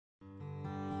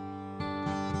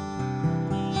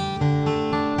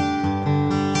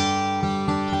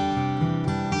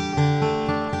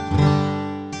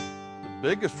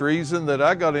biggest reason that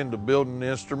I got into building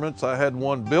instruments, I had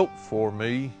one built for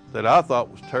me that I thought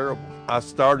was terrible. I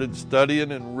started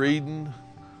studying and reading,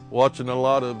 watching a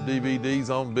lot of DVDs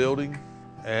on building,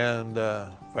 and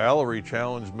Valerie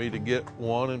challenged me to get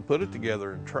one and put it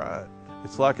together and try it.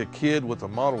 It's like a kid with a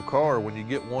model car. When you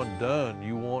get one done,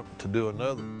 you want to do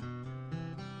another.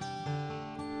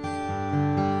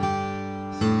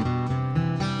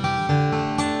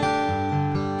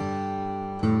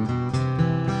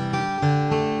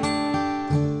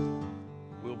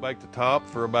 We'll bake the top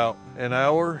for about an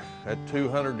hour at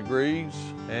 200 degrees,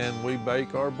 and we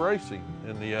bake our bracing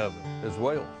in the oven as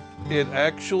well. It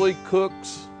actually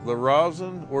cooks the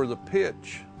rosin or the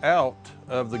pitch out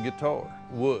of the guitar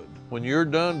wood. When you're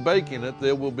done baking it,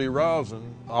 there will be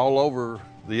rosin all over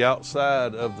the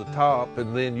outside of the top,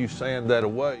 and then you sand that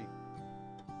away.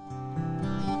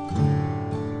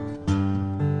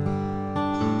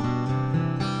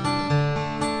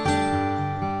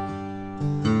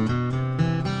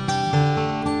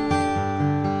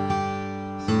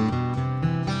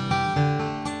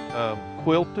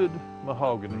 Quilted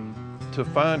mahogany. To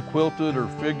find quilted or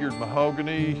figured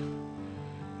mahogany,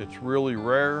 it's really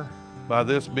rare. By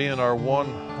this being our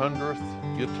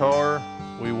 100th guitar,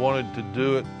 we wanted to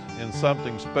do it in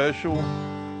something special.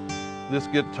 This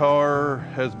guitar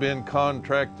has been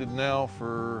contracted now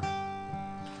for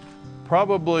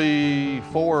probably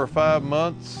 4 or 5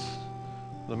 months.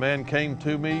 The man came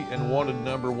to me and wanted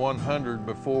number 100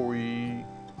 before we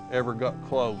ever got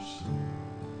close.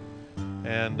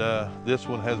 And this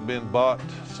one has been bought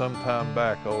some time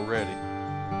back already.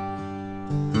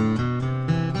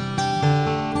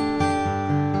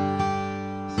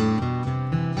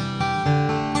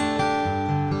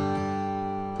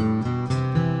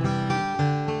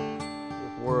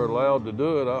 If we're allowed to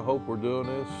do it, I hope we're doing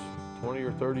this 20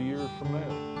 or 30 years from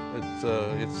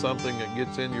now. It's something that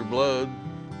gets in your blood.